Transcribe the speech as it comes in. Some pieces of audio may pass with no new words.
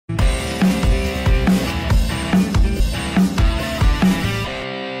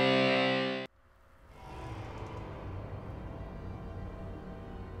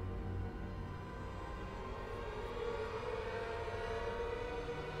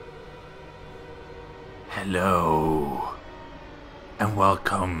Hello, and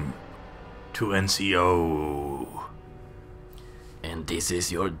welcome to NCO. And this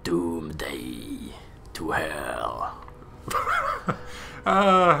is your doomsday to hell.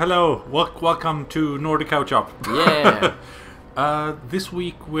 Hello, welcome to Nordic Couch Up. Yeah. This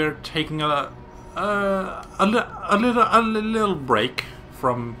week we're taking a little break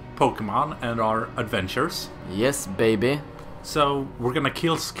from Pokemon and our adventures. Yes, baby. So we're gonna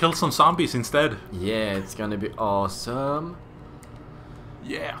kill some zombies instead. Yeah, it's gonna be awesome.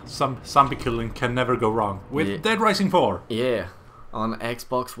 Yeah, some zombie killing can never go wrong with Dead Rising 4. Yeah, on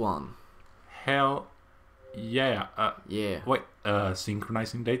Xbox One. Hell yeah. Yeah. Wait,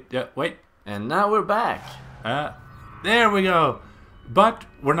 synchronizing date. Yeah, wait. And now we're back. There we go. But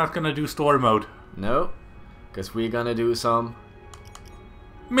we're not gonna do story mode. No, because we're gonna do some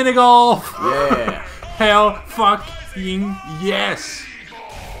Mini golf. Yeah. Hell fucking yes.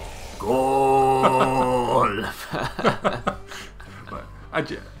 Golf. I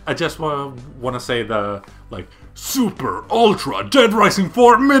just want to say the super ultra Dead Rising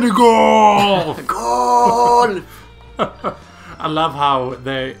 4 mini golf. Golf. I love how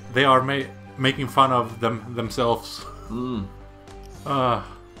they are making fun of themselves.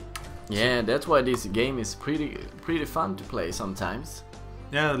 Yeah, that's why this game is pretty fun to play sometimes.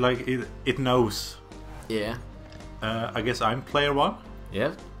 Yeah, like it knows. Yeah. I guess I'm player 1.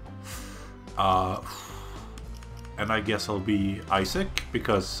 Yeah. And I guess I'll be Isaac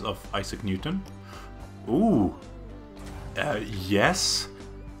because of Isaac Newton. Ooh. Yes.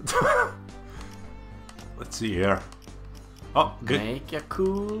 Let's see here. Oh, good. Make a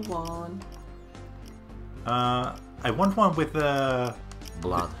cool one. I want one with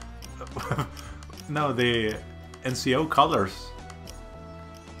blood. No, the NCO colors.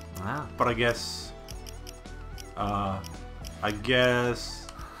 Wow. But I guess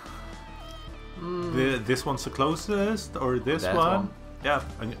this one's the closest, or this one? Yeah,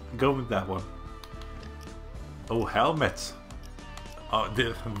 I'm going with that one. Oh, helmets! Oh,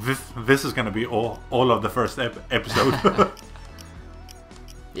 this is gonna be all of the first episode.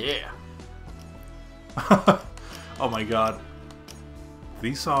 Yeah. Oh my god,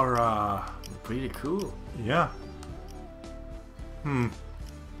 these are pretty cool. Yeah. And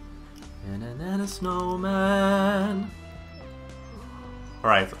a snowman. All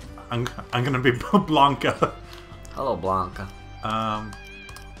right, I'm gonna be Blanca. Hello, Blanca.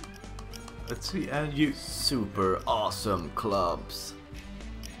 Let's see, you super awesome clubs.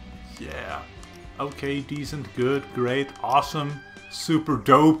 Yeah. Okay, decent, good, great, awesome, super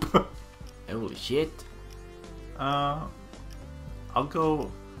dope. Holy shit. I'll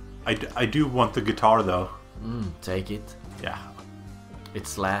go. I do want the guitar though. Take it. Yeah. It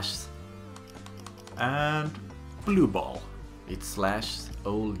slashes. And blue ball. It slashes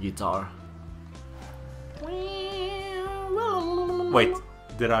old guitar. Wait,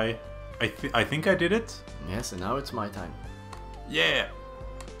 did I think I did it? Yes, and now it's my time. Yeah.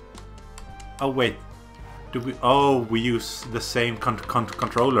 Oh wait, do we? Oh, we use the same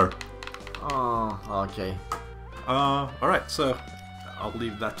controller. Oh, okay. All right, so I'll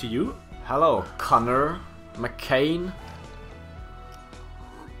leave that to you. Hello, Connor McCain.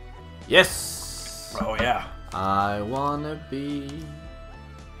 Yes. Oh yeah. I wanna be.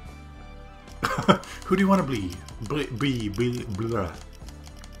 Who do you want to be? Blah.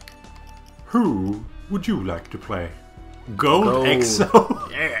 Who would you like to play? Gold EXO?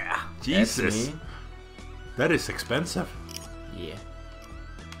 Yeah. Jesus. Me. That is expensive. Yeah.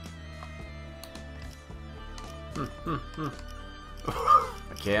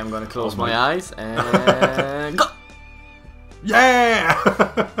 Okay, I'm gonna close my eyes and go. Yeah.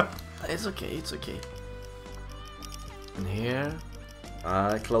 It's okay, it's okay. And here,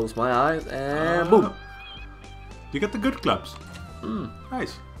 I close my eyes and boom. You got the good clubs.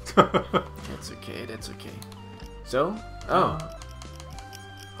 Nice. That's okay, that's okay. So,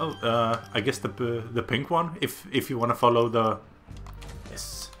 I guess the pink one, if you want to follow the.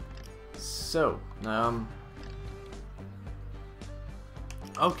 Yes. So,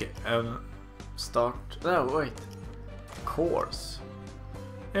 Okay. start. No, wait. Course.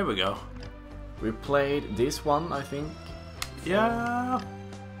 Here we go. We played this one, I think. Yeah.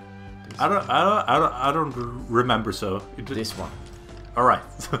 I don't remember. So this one. All right.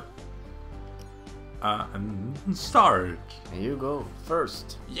 And start. And you go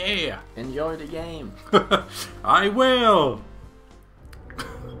first. Yeah. Enjoy the game. I will.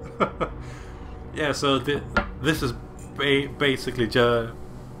 Yeah. So this is basically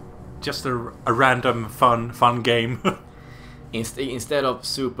just a random fun game. Instead of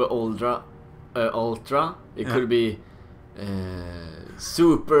super ultra, it could be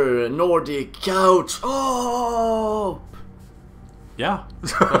Super Nordic couch. Oh! Yeah.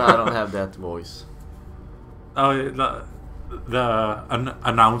 But I don't have that voice. Oh, the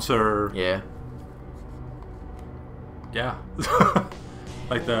announcer. Yeah. Yeah.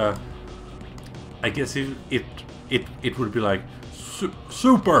 Like the. I guess it would be like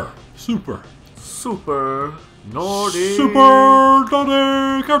super Nordic. Super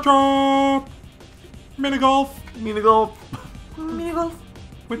Nordic catch-up! Mini golf Mini golf. Mini golf.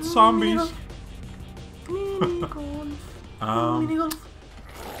 with zombies. Mini golf. Mini golf.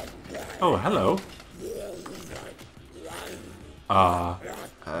 Oh, hello.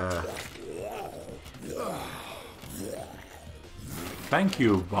 Thank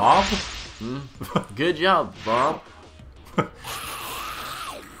you, Bob. Good job, Bob.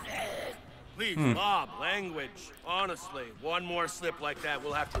 Please, Bob, language. Honestly, one more slip like that,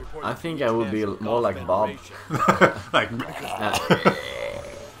 we'll have to report. I think I would be more like Bob. Like,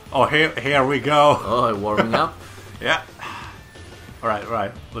 oh, here we go. Oh, warming up. Yeah. All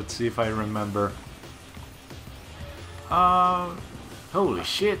right. Let's see if I remember. Holy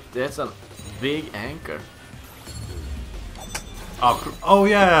shit, that's a big anchor. Oh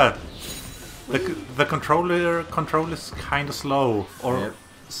yeah. The controller is kind of slow, or Yep.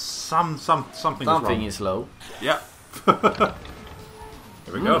 something is low. Yeah. Here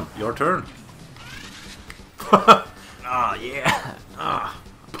we go. Your turn. Ah, yeah.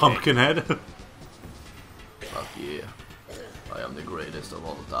 Pumpkinhead. Fuck yeah. I am the greatest of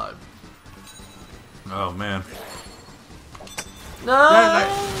all time. Oh man. No! Yeah,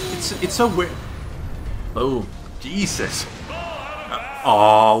 like, it's so weird. Boom. Jesus.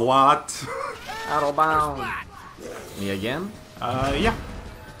 Oh, what? Out of bounds. Me again? Yeah.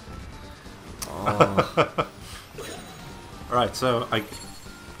 Oh. Alright, so I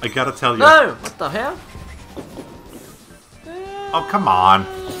gotta tell you. No! What the hell? Oh, come on.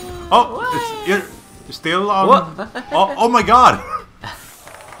 Oh, you're still on. What? Oh my god.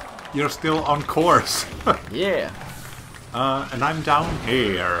 You're still on course. Yeah. And I'm down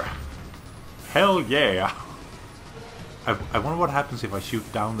here. Hell yeah. I wonder what happens if I shoot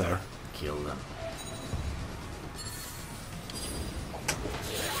down there. Kill them.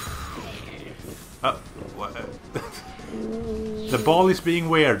 What? The ball is being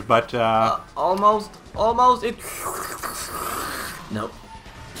weird, but Almost it. Nope.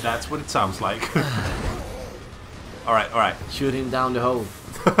 that's what it sounds like. Alright. Shoot him down the hole.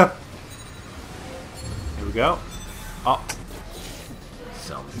 Here we go. Oh,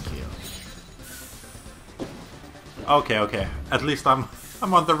 Zombie kill. okay. At least I'm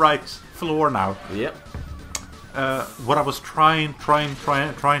on the right floor now. Yep. What I was trying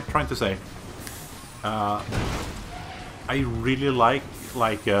to say. I really like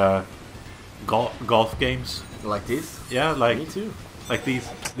golf games. Like this? Yeah, like Me too. like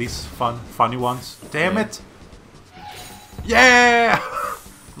these funny ones. Damn it! Yeah!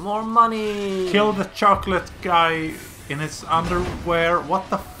 More money. Kill the chocolate guy in his underwear. What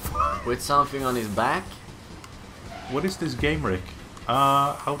the fuck? With something on his back. What is this game, Rick?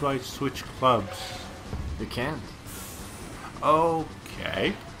 How do I switch clubs? You can't.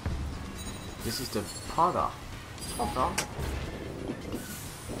 Okay. This is the Pada.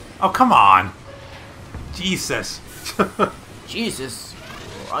 Oh, come on! Jesus! Jesus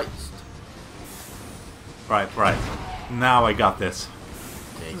Christ. Right. Now I got this.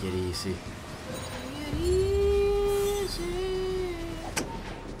 Take it easy.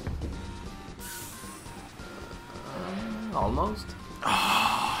 Almost.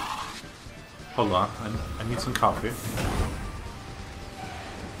 Hold on, I need some coffee.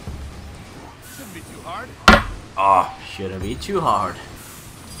 Shouldn't be too hard. Shouldn't be too hard.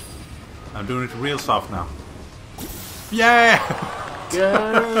 I'm doing it real soft now. Yeah!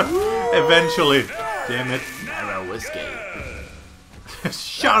 Good. Eventually. Damn it. Narrow escape.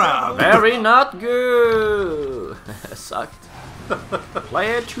 Shut up! Very not good. Sucked.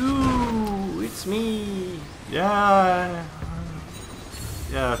 Player 2. It's me. Yeah,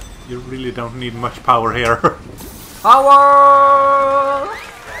 you really don't need much power here. Power.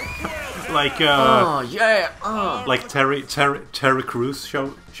 Like Oh yeah. like Terry Crews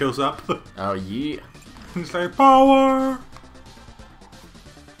shows up. Oh yeah. He's like, power.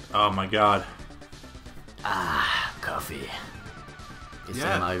 Oh my god. Coffee. It's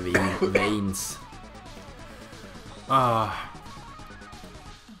Yeah. in my veins. Oh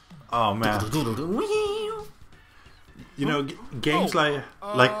man. You know, games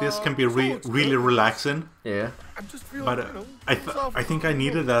like this can be really relaxing. Yeah. I'm just feeling, But I think I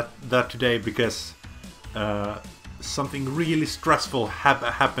needed that today because something really stressful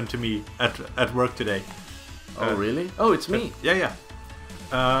happened to me at work today. Oh really? Oh, it's me. Yeah.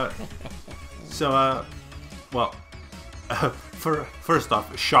 Well, first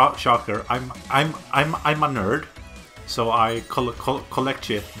off, shocker. I'm a nerd, so I collect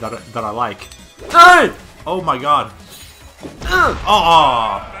shit that I like. No! Oh my god!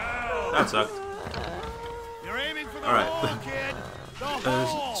 Oh, that sucked. You're aiming for the All right. hole, kid. The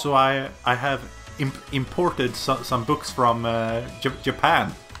hole. So I have imported some books from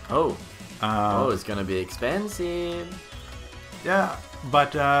Japan. Oh. It's gonna be expensive. Yeah,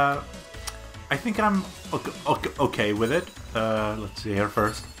 but I think I'm okay with it. Let's see here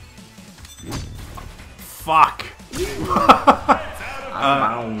first. Fuck.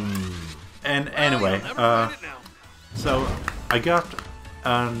 And anyway, so I got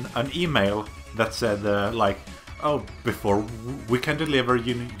an email that said like, oh, before we can deliver,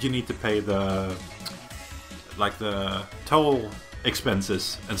 you need to pay the toll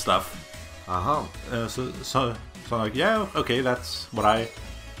expenses and stuff. So like, yeah, okay, that's what I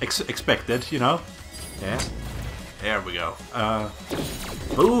expected, you know. Yeah. There we go.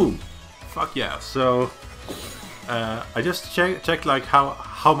 Boom. Fuck yeah. So I just checked like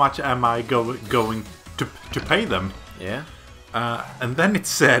how much am I going to pay them? Yeah. And then it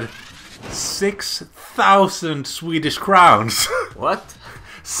said 6,000 Swedish crowns. What?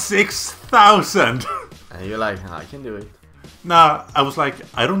 6,000. And you're like, I can do it. Nah, I was like,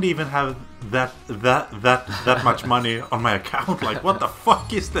 I don't even have that much money on my account. Like, what the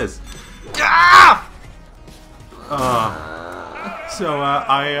fuck is this? Ah! So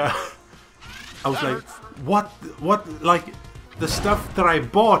I was like, what? Like, the stuff that I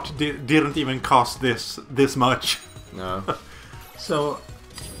bought didn't even cost this much. No. So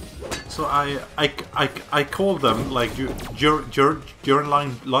I called them like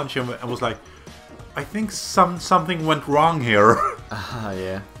during lunch and was like, I think something went wrong here.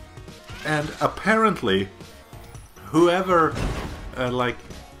 Yeah. And apparently, whoever like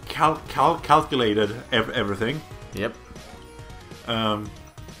calculated everything. Yep.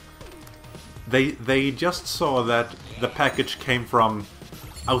 They just saw that the package came from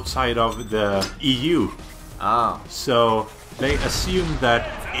outside of the EU. So they assumed that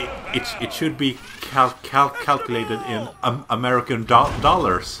it should be calculated in American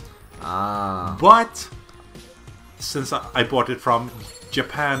dollars. But since I bought it from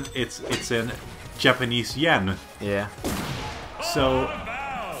Japan, it's in Japanese yen. Yeah. So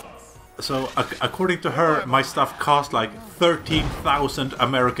according to her, my stuff cost like 13,000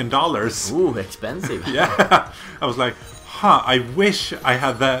 American dollars. Ooh, expensive. Yeah. I was like, huh, I wish I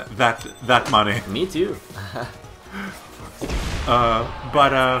had that money. Me too.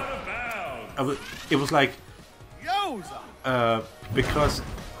 But it was like, because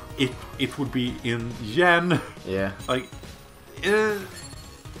it would be in yen. Yeah. Like,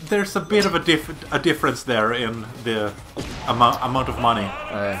 there's a bit of a difference there in the amount of money.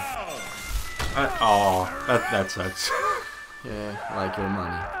 That sucks. Yeah, like your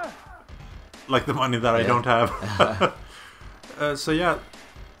money. Like the money that I don't have. So yeah,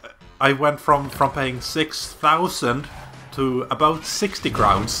 I went from paying 6,000 to about 60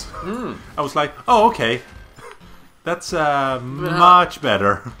 crowns. I was like, oh, okay. That's much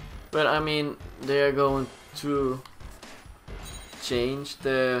better. But I mean, they are going to change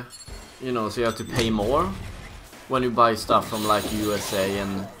the, so you have to pay more when you buy stuff from like USA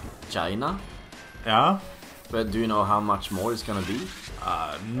and China. Yeah. But do you know how much more it's gonna be?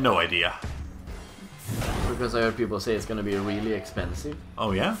 No idea. Because I heard people say it's gonna be really expensive.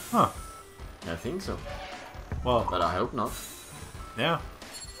 Oh yeah? Huh. I think so. Well, but I hope not. Yeah.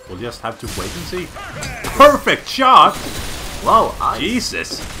 We'll just have to wait and see. Perfect shot! Wow,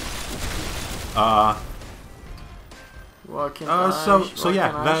 Jesus. What can I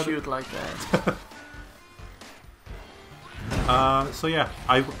shoot like that? So yeah,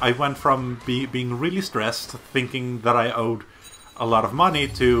 I went from being really stressed, thinking that I owed a lot of money,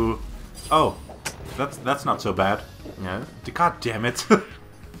 to, oh, that's not so bad. No. God damn it.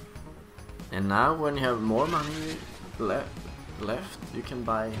 And now when you have more money left, you can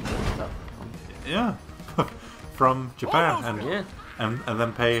buy stuff. Yeah. From Japan and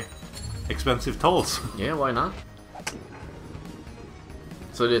then pay expensive tolls. Yeah, why not?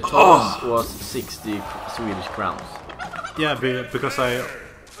 So the tolls was 60 Swedish crowns. Yeah, because I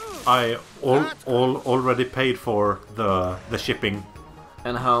already paid for the shipping.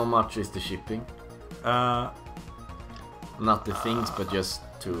 And how much is the shipping? Not the things, but just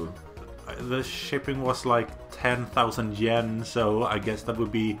to... The shipping was like 10,000 yen, so I guess that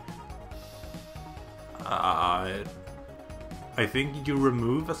would be... I think you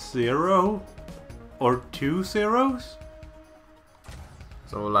remove a 0 or 2 zeros?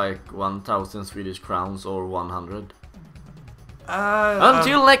 So like 1,000 Swedish crowns or 100?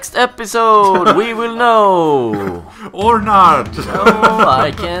 Until next episode, we will know. Or not. Oh,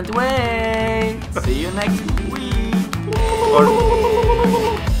 I can't wait. See you next week. Or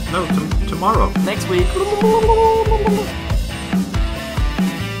no, tomorrow. Next week.